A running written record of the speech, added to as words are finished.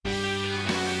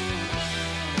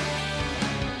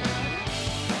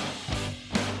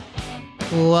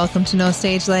Welcome to No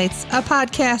Stage Lights, a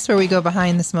podcast where we go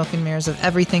behind the smoke and mirrors of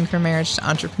everything from marriage to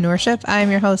entrepreneurship.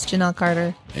 I'm your host, Janelle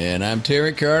Carter. And I'm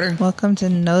Terry Carter. Welcome to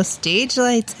No Stage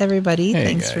Lights, everybody. Hey,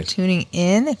 Thanks guys. for tuning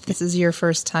in. If this is your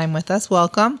first time with us,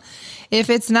 welcome. If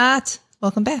it's not,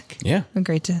 welcome back. Yeah.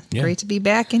 Great to be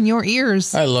back in your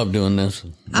ears. I love doing this.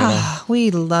 We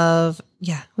do.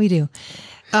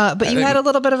 But you had a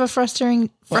little bit of a frustrating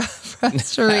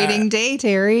day,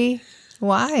 Terry.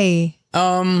 Why?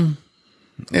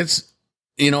 It's,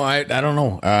 I don't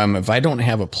know. If I don't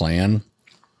have a plan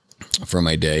for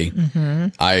my day,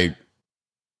 I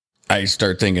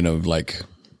start thinking of like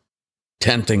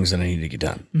 10 things that I need to get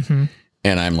done.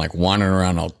 And I'm like wandering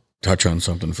around. I'll touch on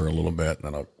something for a little bit and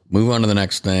then I'll move on to the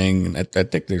next thing. And I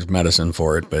think there's medicine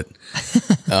for it, but,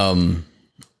 I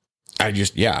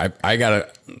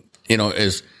gotta,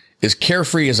 as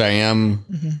carefree as I am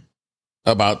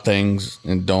about things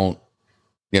and don't,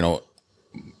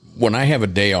 when I have a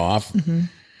day off,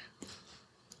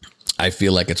 I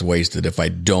feel like it's wasted if I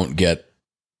don't get,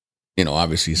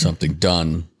 obviously something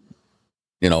done.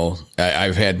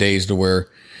 I've had days to where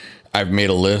I've made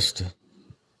a list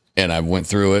and I went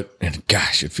through it and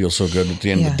gosh, it feels so good at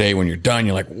the end of the day when you're done.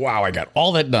 You're like, wow, I got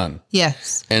all that done.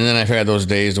 Yes. And then I've had those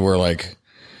days where like,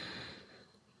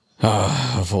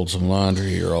 I'll fold some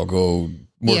laundry or I'll go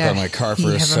work on my car for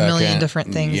a second. You have a million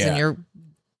different things and you're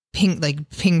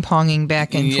ping-ponging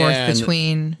back and forth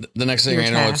between the next thing I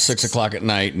know, it's 6:00 at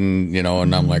night and,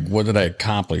 and I'm like, what did I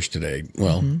accomplish today?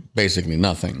 Well, basically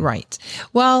nothing. Right.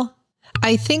 Well,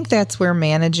 I think that's where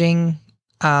managing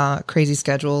crazy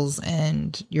schedules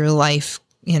and your life,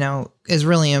 is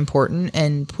really important,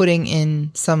 and putting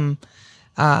in some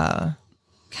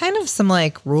some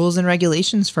like rules and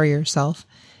regulations for yourself,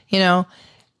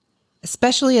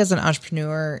 especially as an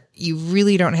entrepreneur, you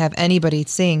really don't have anybody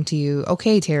saying to you,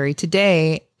 okay, Terry,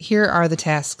 today, here are the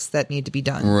tasks that need to be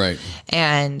done. Right.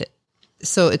 And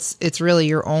so it's really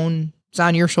your own, it's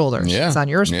on your shoulders. Yeah. It's on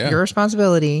your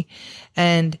responsibility.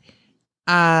 And,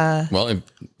 well,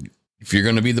 if you're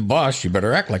going to be the boss, you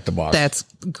better act like the boss. That's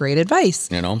great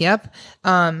advice. Yep.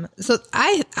 So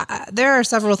there are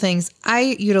several things.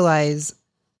 I utilize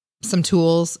some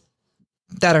tools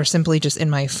that are simply just in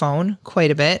my phone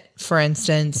quite a bit. For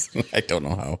instance, I don't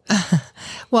know how.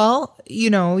 Well,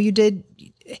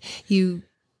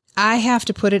 I have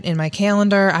to put it in my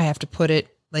calendar. I have to put it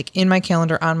like in my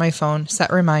calendar on my phone,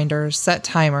 set reminders, set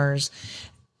timers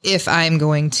if I'm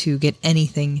going to get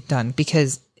anything done,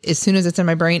 because as soon as it's in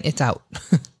my brain, it's out.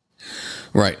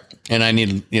 Right. And I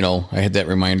need, I had that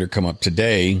reminder come up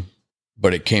today,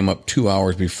 but it came up 2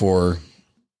 hours before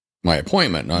my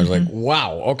appointment. And I was like,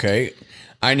 wow, okay.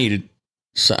 I needed,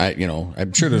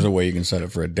 I'm sure there's a way you can set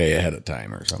it for a day ahead of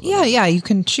time or something. Yeah. You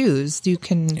can choose. You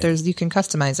can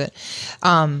customize it.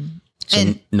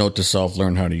 And note to self,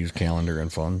 learn how to use calendar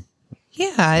and phone.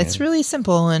 Yeah. It's really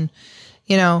simple. And,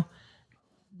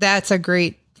 that's a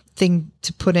great thing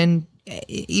to put in.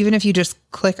 Even if you just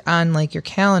click on like your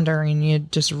calendar and you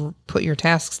just put your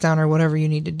tasks down or whatever you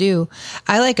need to do.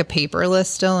 I like a paper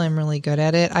list still. I'm really good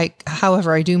at it.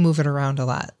 However, I do move it around a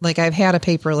lot. Like I've had a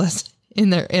paper list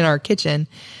in our kitchen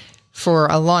for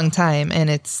a long time, and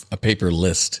it's a paper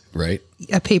list, right?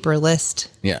 A paper list.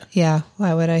 Yeah. Yeah.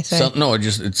 Why would I say?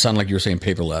 It sounded like you were saying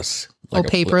paperless. Like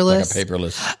paperless. Like a paper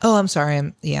list. Oh, I'm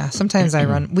sorry. Sometimes I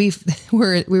run. We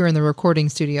were in the recording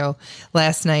studio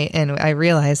last night, and I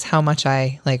realized how much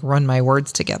I like run my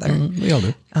words together. We all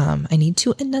do. I need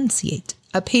to enunciate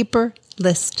a paper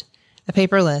list,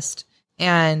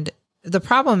 and the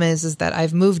problem is that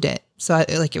I've moved it. So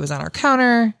it was on our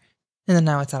counter, and then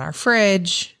now it's on our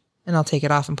fridge, and I'll take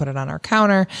it off and put it on our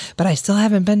counter. But I still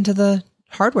haven't been to the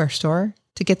hardware store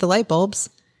to get the light bulbs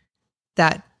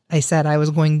that I said I was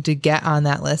going to get on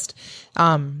that list.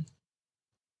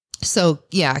 So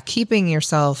yeah, keeping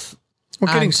yourself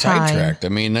getting sidetracked. I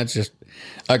mean, that's just,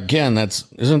 again,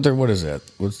 isn't there, what is that?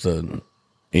 What's the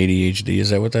ADHD?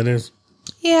 Is that what that is?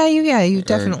 Yeah, you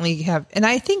definitely have. And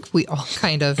I think we all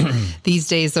kind of, these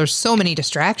days, there's so many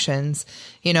distractions,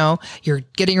 you're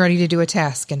getting ready to do a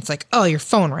task and it's like, oh, your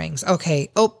phone rings. Okay.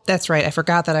 Oh, that's right. I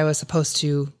forgot that I was supposed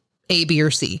to A, B, or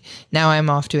C. Now I'm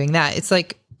off doing that. It's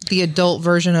like the adult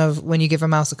version of when you give a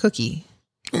mouse a cookie.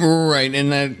 Right.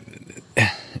 And that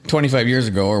 25 years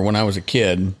ago, or when I was a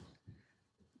kid,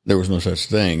 there was no such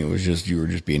thing. It was just, you were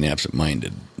just being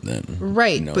absent-minded then.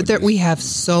 Right. But we have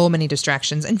so many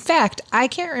distractions. In fact, I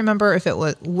can't remember if it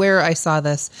was where I saw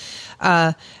this.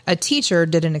 A teacher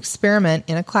did an experiment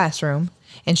in a classroom,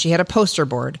 and she had a poster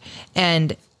board.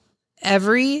 And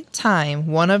every time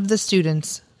one of the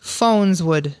students' phones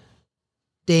would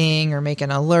ding or make an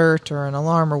alert or an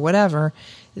alarm or whatever,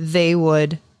 they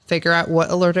would figure out what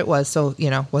alert it was. So,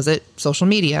 was it social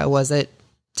media? Was it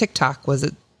TikTok? Was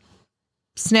it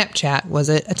Snapchat? Was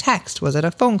it a text? Was it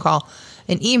a phone call,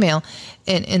 an email?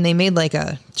 And they made like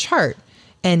a chart,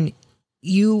 and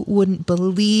you wouldn't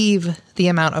believe the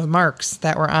amount of marks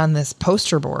that were on this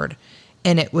poster board.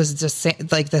 And it was just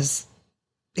like this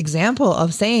example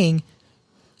of saying,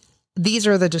 these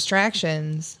are the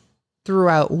distractions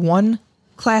throughout one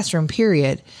classroom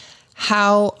period.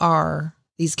 How are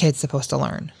these kids supposed to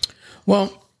learn?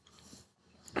 Well,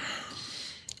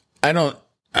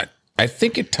 I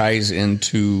think it ties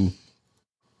into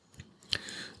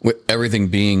with everything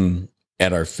being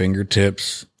at our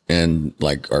fingertips and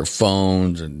like our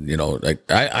phones, and like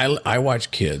I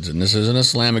watch kids, and this isn't a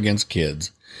slam against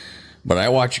kids, but I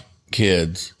watch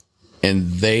kids, and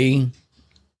they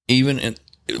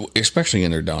especially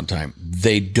in their downtime,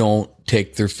 they don't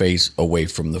take their face away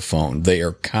from the phone. They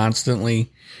are constantly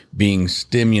being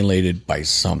stimulated by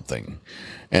something.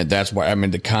 And that's why I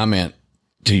made the comment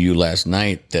to you last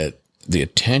night that the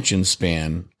attention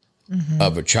span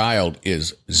of a child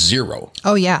is 0.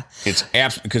 Oh, yeah. It's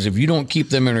because if you don't keep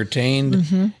them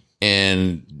entertained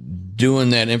and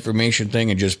doing that information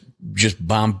thing and just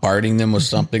bombarding them with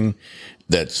something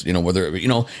that's,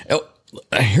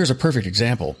 here's a perfect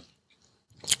example.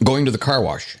 Going to the car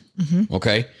wash,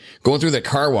 okay? Going through that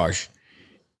car wash,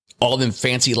 all them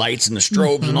fancy lights and the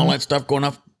strobes and all that stuff going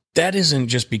off. That isn't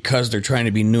just because they're trying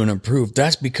to be new and improved.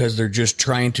 That's because they're just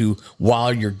trying to,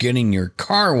 while you're getting your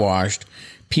car washed,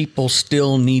 people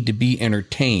still need to be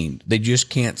entertained. They just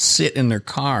can't sit in their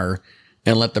car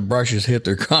and let the brushes hit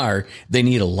their car. They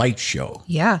need a light show.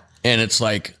 Yeah. And it's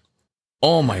like,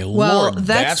 oh my Lord,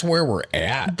 that's where we're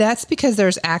at. That's because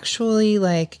there's actually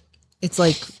it's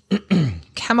like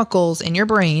chemicals in your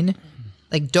brain,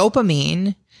 like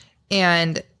dopamine,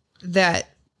 and that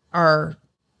are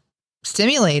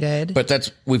stimulated.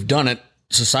 But we've done it.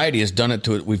 Society has done it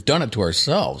we've done it to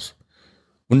ourselves.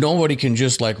 When nobody can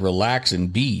just relax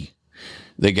and be,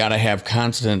 they got to have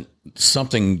constant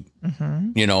something,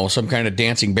 some kind of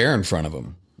dancing bear in front of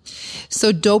them.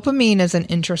 So dopamine is an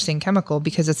interesting chemical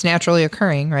because it's naturally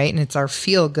occurring, right? And it's our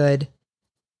feel good.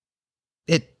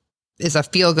 It is a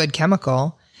feel good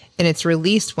chemical, and it's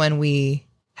released when we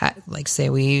say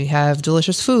we have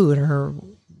delicious food, or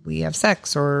we have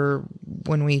sex, or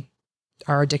when we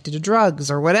are addicted to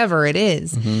drugs, or whatever it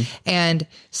is. And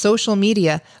social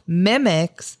media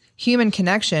mimics human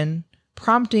connection,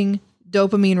 prompting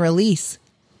dopamine release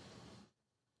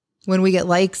when we get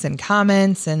likes and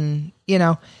comments, and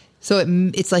so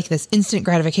it's like this instant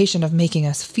gratification of making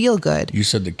us feel good. You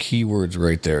said the key words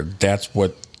right there. That's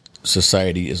what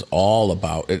society is all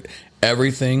about.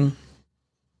 Everything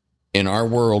in our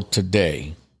world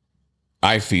today,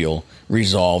 I feel,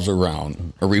 revolves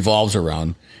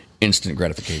around instant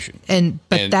gratification.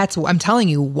 But that's, I'm telling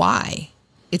you why.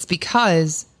 It's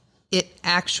because it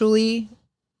actually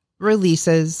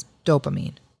releases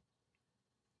dopamine.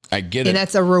 I get it. And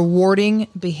that's a rewarding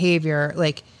behavior.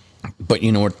 But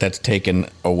you know what that's taken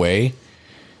away?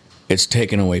 It's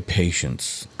taken away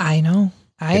patience. I know.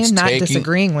 I am not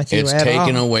disagreeing with you at all. It's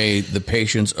taken away the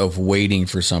patience of waiting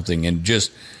for something and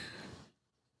just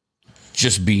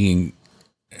being,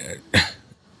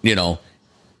 you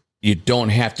don't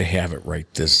have to have it right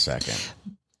this second.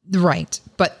 Right.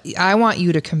 But I want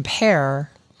you to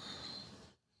compare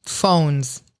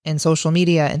phones and social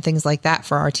media and things like that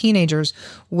for our teenagers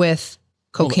with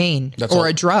cocaine or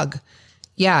a drug.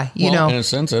 Yeah. In a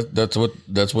sense, that's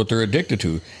what they're addicted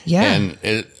to. Yeah. And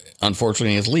it,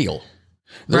 unfortunately, it's legal.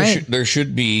 There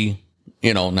should be,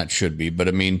 not should be, but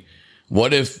I mean,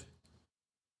 what if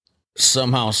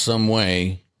somehow, some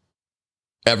way,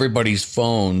 everybody's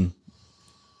phone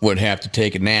would have to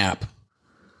take a nap?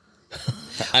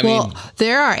 I mean,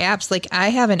 there are apps, I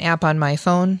have an app on my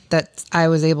phone that I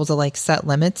was able to set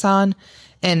limits on.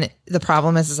 And the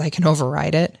problem is I can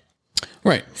override it.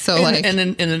 Right. So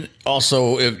and then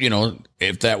also,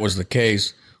 if that was the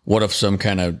case, what if some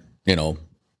kind of,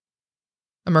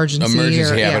 emergency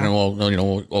happened? Yeah. Well,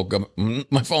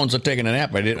 my phone's taking a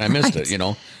nap. I missed it,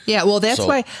 Yeah. Well, that's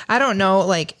why I don't know,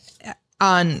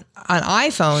 on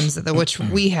iPhones, which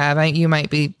we have, you might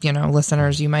be,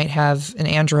 listeners, you might have an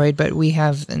Android, but we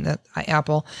have an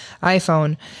Apple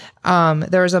iPhone.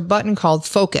 There's a button called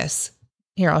Focus.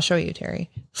 Here, I'll show you, Terry.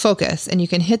 Focus, and you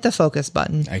can hit the focus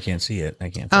button. I can't see it.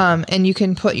 And you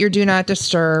can put your do not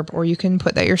disturb, or you can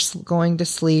put that you're going to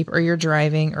sleep, or you're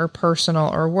driving, or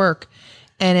personal, or work,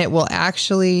 and it will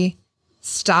actually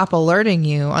stop alerting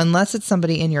you unless it's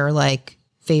somebody in your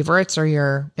favorites or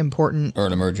your important or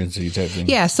an emergency type thing.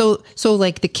 Yeah. So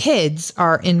the kids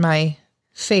are in my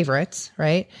favorites,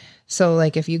 right? So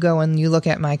like if you go and you look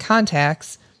at my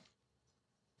contacts,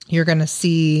 you're going to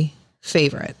see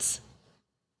favorites.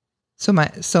 So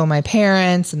my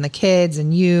parents and the kids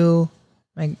and you,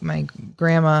 my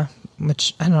grandma,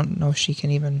 which I don't know if she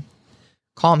can even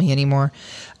call me anymore.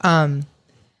 But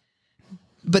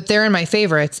they're in my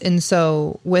favorites. And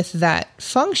so with that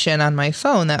function on my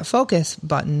phone, that focus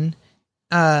button,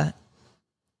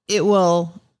 it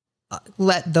will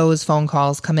let those phone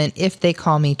calls come in if they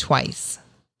call me twice.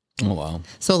 Oh, wow.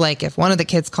 So like if one of the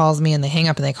kids calls me and they hang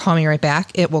up and they call me right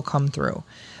back, it will come through.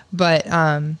 But,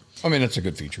 I mean, that's a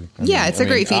good feature. It's a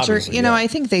great feature. You know, I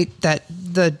think that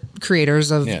the creators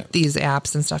of these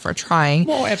apps and stuff are trying.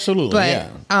 Well, absolutely.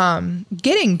 But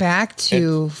getting back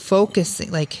to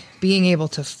focusing, like being able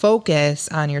to focus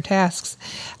on your tasks,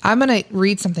 I'm going to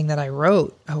read something that I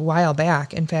wrote a while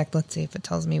back. In fact, let's see if it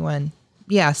tells me when.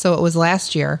 Yeah, so it was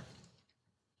last year.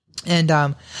 And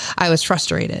I was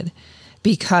frustrated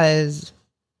because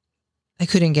I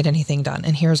couldn't get anything done.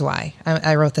 And here's why.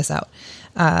 I wrote this out.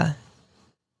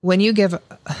 When you give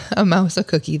a mouse a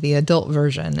cookie, the adult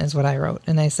version is what I wrote.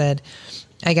 And I said,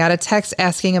 I got a text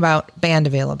asking about band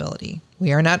availability.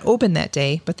 We are not open that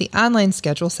day, but the online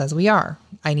schedule says we are.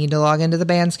 I need to log into the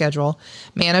band schedule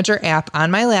manager app on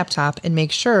my laptop and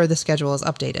make sure the schedule is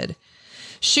updated.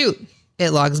 Shoot, it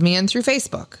logs me in through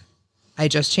Facebook. I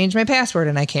just changed my password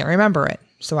and I can't remember it.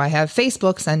 So I have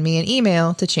Facebook send me an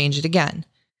email to change it again.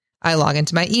 I log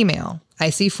into my email.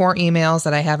 I see 4 emails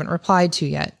that I haven't replied to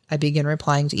yet. I begin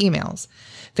replying to emails.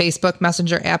 Facebook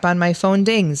Messenger app on my phone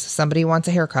dings. Somebody wants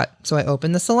a haircut. So I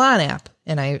open the salon app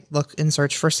and I look and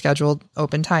search for scheduled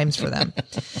open times for them.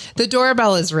 The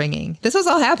doorbell is ringing. This is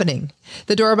all happening.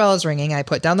 The doorbell is ringing. I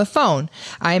put down the phone.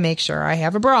 I make sure I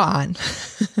have a bra on.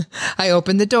 I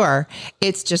open the door.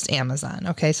 It's just Amazon.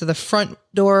 Okay. So the front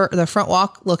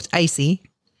walk looked icy.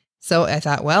 So I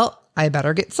thought, well, I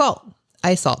better get salt.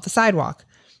 I salt the sidewalk.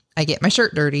 I get my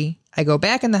shirt dirty. I go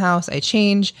back in the house. I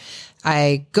change.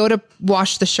 I go to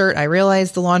wash the shirt. I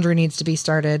realize the laundry needs to be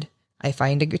started. I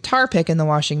find a guitar pick in the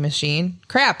washing machine.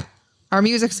 Crap. Our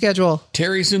music schedule.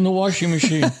 Terry's in the washing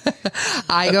machine.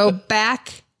 I go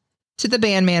back to the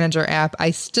band manager app. I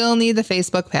still need the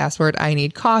Facebook password. I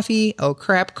need coffee. Oh,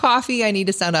 crap. Coffee. I need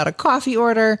to send out a coffee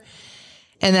order.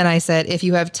 And then I said, if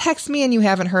you have texted me and you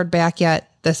haven't heard back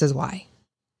yet, this is why.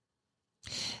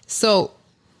 So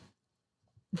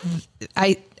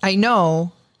I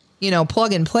know,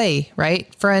 plug and play,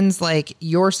 right? Friends, like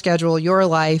your schedule, your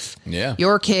life,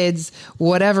 your kids,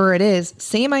 whatever it is,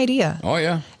 same idea. Oh,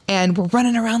 yeah. And we're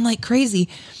running around like crazy.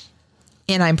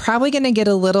 And I'm probably going to get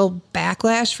a little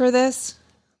backlash for this.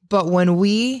 But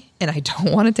and I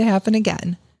don't want it to happen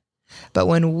again, but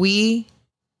when we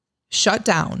shut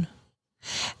down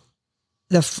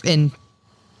in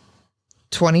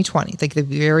 2020, like the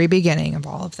very beginning of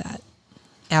all of that,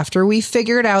 after we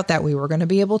figured out that we were going to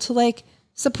be able to like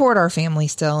support our family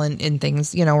still and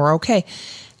things, we're okay.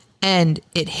 And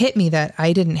it hit me that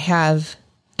I didn't have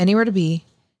anywhere to be,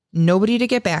 nobody to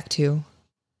get back to.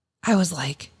 I was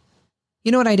like,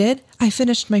 you know what I did? I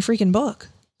finished my freaking book.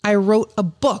 I wrote a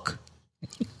book.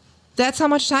 That's how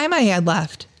much time I had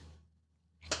left.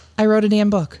 I wrote a damn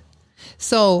book.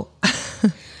 So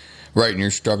right, and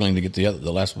you're struggling to get the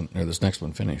last one or this next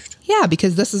one finished. Yeah,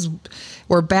 because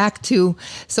we're back to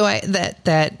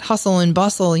that hustle and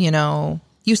bustle.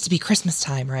 Used to be Christmas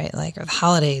time, right? Like or the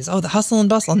holidays. Oh, the hustle and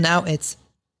bustle. Now it's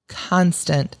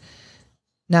constant.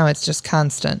 Now it's just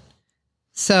constant.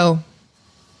 So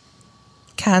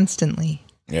constantly.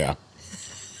 Yeah.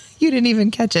 You didn't even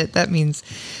catch it. That means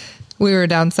we were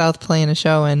down south playing a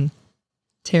show, and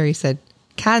Terry said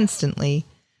constantly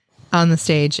on the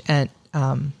stage, and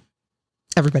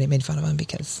everybody made fun of him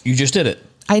because you just did it.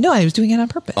 I know, I was doing it on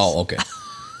purpose. Oh, okay.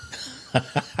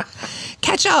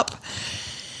 Catch up.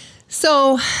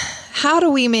 So how do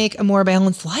we make a more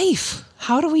balanced life?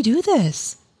 How do we do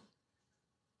this?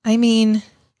 I mean,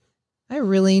 I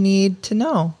really need to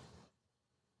know.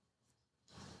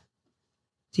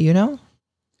 Do you know?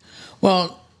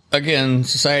 Well, again,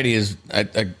 society is,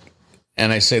 and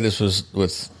I say this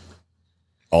with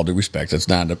all due respect. It's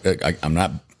not, I'm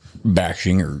not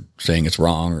bashing or saying it's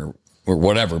wrong or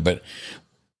whatever, but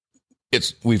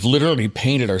we've literally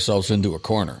painted ourselves into a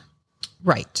corner.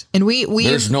 Right. And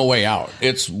there's no way out.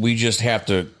 We just have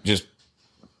to just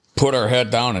put our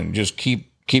head down and just keep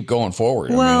going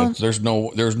forward. Well, I mean, there's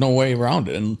no way around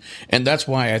it. And that's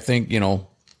why I think,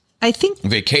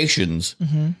 vacations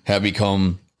have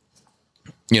become,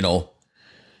 I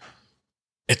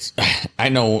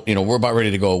know, we're about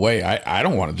ready to go away. I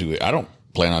don't want to do it. I don't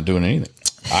plan on doing anything.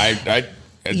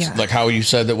 It's like how you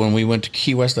said that when we went to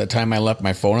Key West that time, I left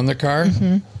my phone in the car.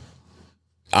 Mm-hmm.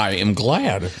 I am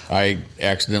glad I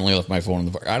accidentally left my phone in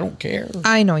the fire. I don't care.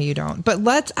 I know you don't,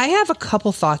 but I have a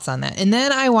couple thoughts on that. And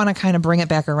then I want to kind of bring it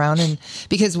back around, and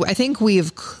because I think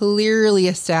we've clearly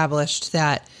established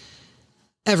that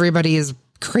everybody is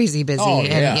crazy busy. Oh,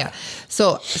 and yeah.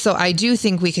 So I do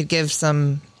think we could give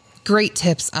some great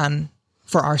tips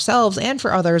for ourselves and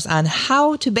for others on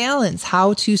how to balance,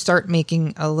 how to start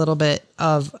making a little bit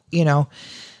of,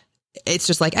 it's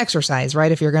just like exercise,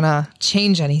 right? If you're going to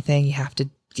change anything, you have to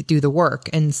do the work,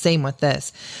 and same with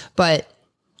this. But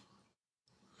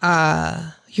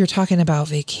you're talking about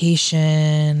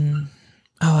vacation.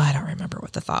 Oh, I don't remember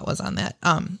what the thought was on that.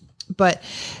 But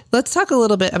let's talk a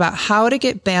little bit about how to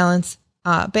get balance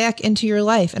back into your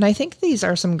life. And I think these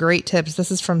are some great tips.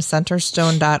 This is from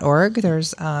centerstone.org.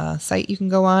 There's a site you can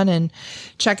go on and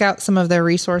check out some of their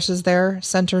resources there,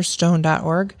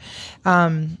 centerstone.org.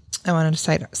 I wanted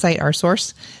to cite our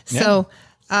source. Yeah.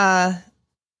 So,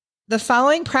 the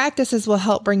following practices will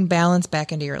help bring balance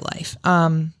back into your life.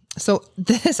 So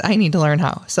this, I need to learn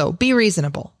how. So be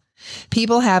reasonable.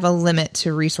 People have a limit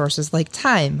to resources like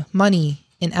time, money,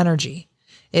 and energy.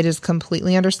 It is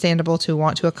completely understandable to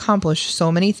want to accomplish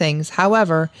so many things.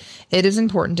 However, it is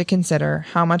important to consider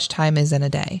how much time is in a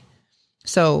day.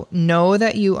 So know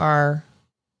that you are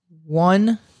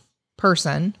one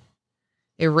person.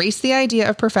 Erase the idea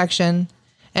of perfection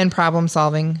and problem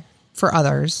solving for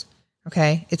others.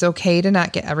 Okay. It's okay to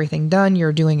not get everything done.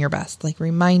 You're doing your best. Like,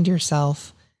 remind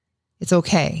yourself it's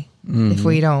okay if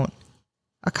we don't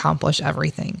accomplish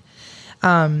everything.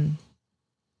 Find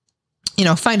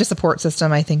a support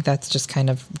system. I think that's just kind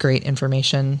of great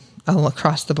information all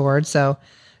across the board. So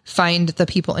find the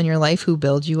people in your life who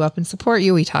build you up and support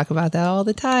you. We talk about that all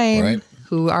the time. Right.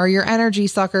 Who are your energy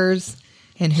suckers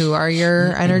and who are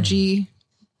your energy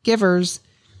givers?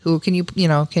 Who can you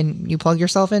plug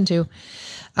yourself into?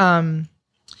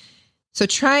 So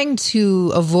trying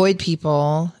to avoid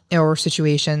people or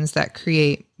situations that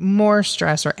create more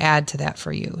stress or add to that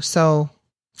for you. So,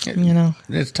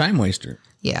 it's time waster.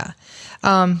 Yeah.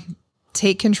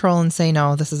 Take control and say,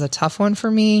 no, this is a tough one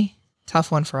for me.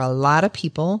 Tough one for a lot of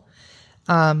people.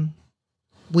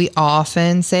 We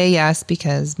often say yes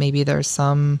because maybe there's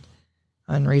some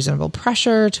unreasonable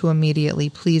pressure to immediately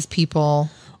please people.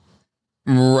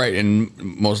 Right. And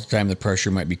most of the time the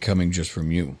pressure might be coming just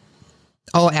from you.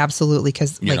 Oh, absolutely.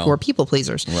 Because we're people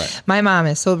pleasers. Right. My mom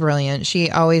is so brilliant. She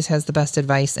always has the best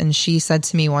advice. And she said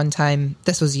to me one time,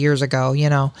 this was years ago,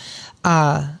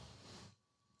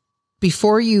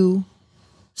 before you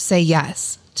say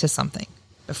yes to something,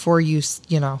 before you,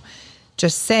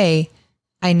 just say,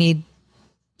 I need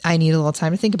a little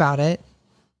time to think about it.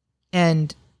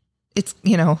 And it's,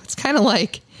 it's kind of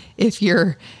like if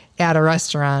you're at a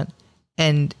restaurant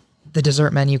and the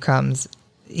dessert menu comes,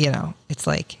 it's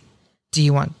like,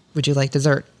 would you like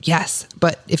dessert? Yes.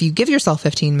 But if you give yourself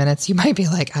 15 minutes, you might be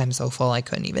like, I'm so full, I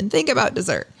couldn't even think about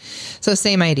dessert. So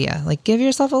same idea, like give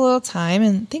yourself a little time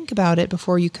and think about it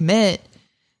before you commit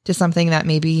to something that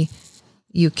maybe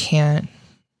you can't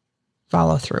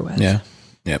follow through with. Yeah.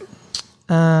 Yep.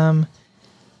 And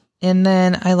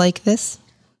then I like this,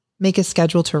 make a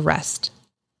schedule to rest.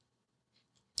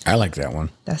 I like that one.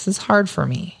 This is hard for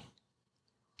me.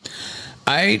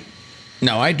 I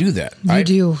do that. You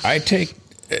do. I take,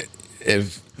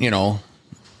 if I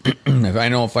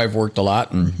know if I've worked a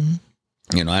lot and,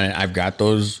 I've got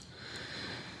those,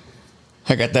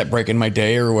 I got that break in my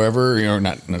day or whatever,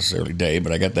 not necessarily day,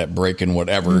 but I got that break in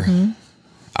whatever.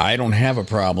 I don't have a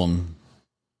problem.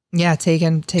 Yeah.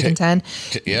 Taking 10.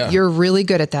 Yeah. You're really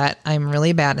good at that. I'm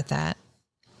really bad at that.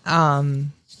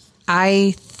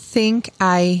 I think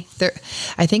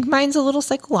mine's a little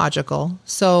psychological.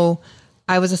 So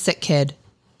I was a sick kid.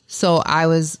 So I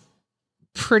was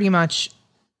pretty much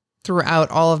throughout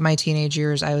all of my teenage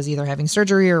years, I was either having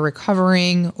surgery or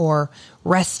recovering or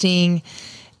resting.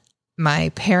 My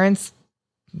parents,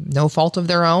 no fault of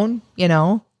their own, you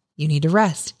need to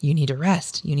rest. You need to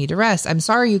rest. You need to rest. I'm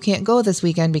sorry you can't go this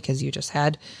weekend because you just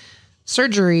had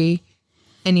surgery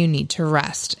and you need to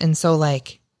rest. And so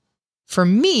for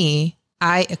me,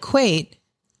 I equate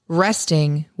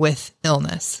resting with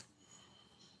illness.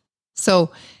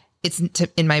 So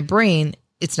in my brain,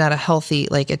 it's not a healthy,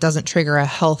 it doesn't trigger a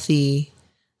healthy,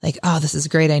 oh, this is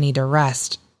great, I need to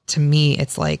rest. To me,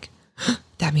 it's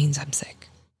that means I'm sick.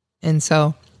 And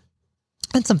so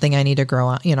that's something I need to grow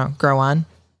on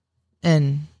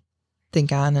and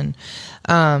think on.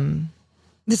 And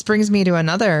this brings me to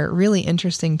another really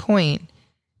interesting point.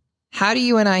 How do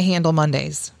you and I handle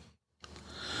Mondays?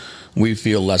 We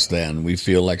feel less than. We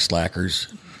feel like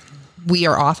slackers. We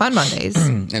are off on Mondays.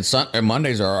 And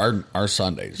Mondays are our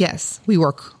Sundays. Yes. We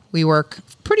work we work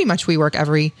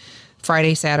every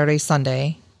Friday, Saturday,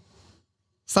 Sunday.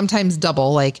 Sometimes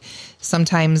double, like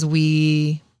sometimes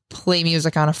we play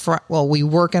music on we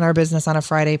work in our business on a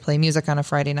Friday, play music on a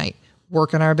Friday night,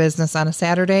 work in our business on a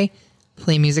Saturday,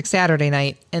 play music Saturday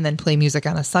night, and then play music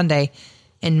on a Sunday.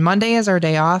 And Monday is our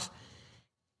day off.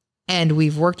 And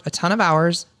we've worked a ton of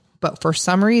hours, but for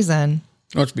some reason,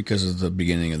 it's because it's the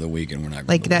beginning of the week and we're not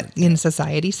like that in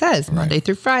society says Monday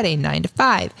through Friday, 9 to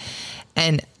 5.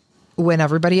 And when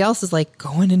everybody else is like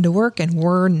going into work and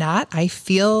we're not, I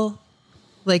feel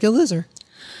like a loser.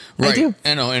 Right. I do.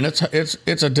 I know. And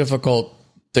it's a difficult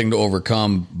thing to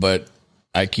overcome, but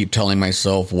I keep telling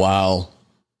myself while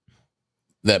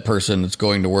that person that's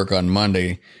going to work on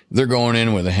Monday, they're going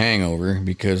in with a hangover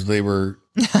because they were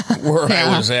where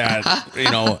I was at,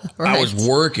 I was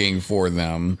working for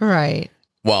them. Right.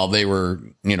 While they were,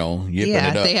 yipping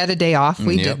it up. They had a day off.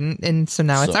 We didn't. And so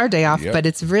now it's our day off, but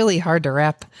it's really hard to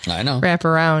wrap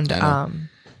around.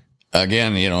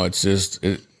 Again, it's just,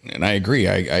 and I agree.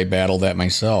 I battle that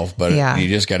myself, but you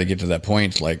just got to get to that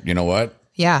point. Like, you know what?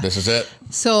 Yeah. This is it.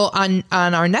 So on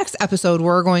our next episode,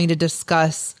 we're going to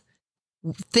discuss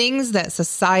things that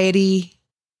society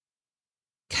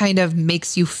kind of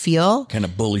makes you feel. Kind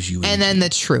of bullies you. And then the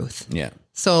truth. Yeah.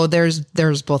 So there's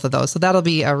both of those. So that'll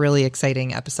be a really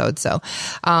exciting episode. So,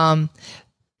 one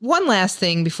last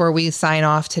thing before we sign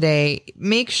off today,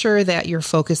 make sure that you're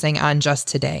focusing on just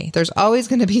today. There's always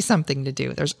going to be something to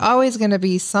do. There's always going to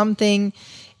be something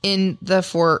in the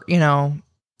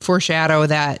foreshadow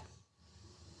that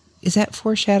is that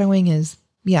foreshadowing is.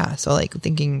 Yeah. So like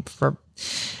thinking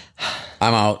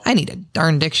I'm out. I need a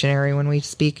darn dictionary when we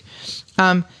speak.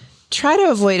 Try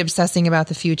to avoid obsessing about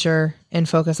the future and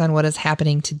focus on what is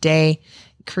happening today.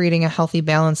 Creating a healthy,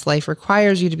 balanced life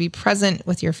requires you to be present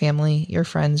with your family, your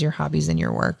friends, your hobbies, and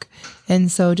your work.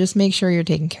 And so just make sure you're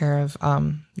taking care of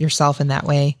yourself in that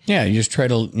way. Yeah, you just try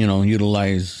to,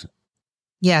 utilize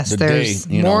Yes, there's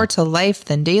more to life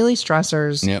than daily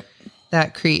stressors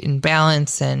that create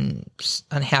imbalance and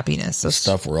unhappiness. So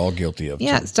stuff we're all guilty of.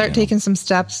 Yeah, start taking some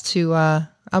steps to a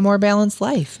more balanced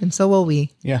life. And so will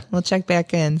we. Yeah. We'll check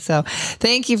back in. So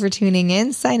thank you for tuning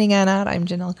in. Signing on out. I'm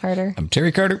Janelle Carter. I'm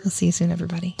Terry Carter. We'll see you soon,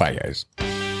 everybody. Bye, guys.